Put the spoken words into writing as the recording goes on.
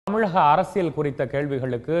தமிழக அரசியல் குறித்த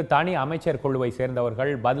கேள்விகளுக்கு தனி அமைச்சர் குழுவை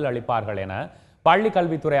சேர்ந்தவர்கள் பதில் அளிப்பார்கள் என பள்ளி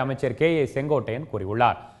கல்வித்துறை அமைச்சர் செங்கோட்டையன்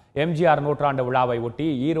கூறியுள்ளார். எம்ஜிஆர் நூற்றாண்டு விழாவை ஒட்டி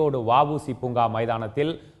ஈரோடு வஉசி பூங்கா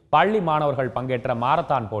மைதானத்தில் பள்ளி மாணவர்கள் பங்கேற்ற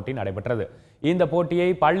மாரத்தான் போட்டி நடைபெற்றது. இந்த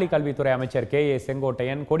போட்டியை பள்ளி கல்வித்துறை அமைச்சர்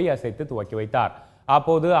செங்கோட்டையன் கொடியசைத்து துவக்கி வைத்தார்.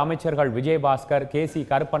 அப்போது அமைச்சர்கள் விஜயபாஸ்கர், சி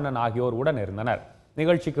கருப்பண்ணன் ஆகியோர் உடன் இருந்தனர்.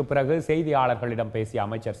 நிகழ்ச்சிக்கு பிறகு செய்தியாளர்களிடம் பேசிய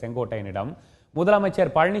அமைச்சர் செங்கோட்டையனிடம்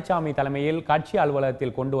முதலமைச்சர் பழனிசாமி தலைமையில் கட்சி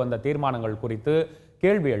அலுவலகத்தில் கொண்டு வந்த தீர்மானங்கள் குறித்து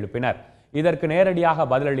கேள்வி எழுப்பினர். இதற்கு நேரடியாக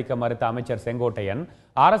பதிலளிக்க மறுத்த அமைச்சர் செங்கோட்டையன்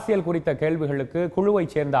அரசியல் குறித்த கேள்விகளுக்கு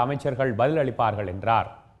குழுவைச் சேர்ந்த அமைச்சர்கள் பதிலளிப்பார்கள் என்றார்.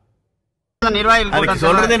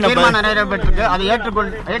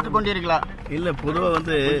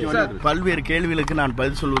 பல்வேறு கேள்விகளுக்கு நான்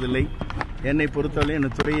பதில் சொல்வதில்லை. என்னை பொறுத்தவரை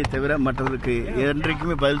இந்த துறையை தவிர மற்றவருக்கு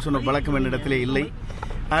என்றைக்குமே பதில் சொன்ன பழக்கம் என்னிடத்திலே இல்லை.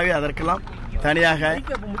 ஆகவே அதற்கெல்லாம் தனியாக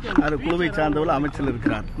அது குழுவை சார்ந்தவர்கள் அமைச்சர்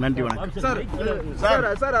இருக்கிறார். நன்றி, வணக்கம்.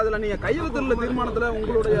 சார், அதுல நீங்க கையெழுத்துள்ள தீர்மானத்துல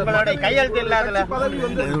உங்களுடைய கையெழுத்து இல்லாத பதவி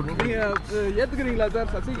வந்து ஏத்துக்கிறீங்களா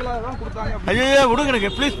சார்? சசிகலா தான் கொடுத்தாங்க. ஐயோ,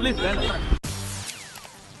 விடுங்க, ப்ளீஸ்.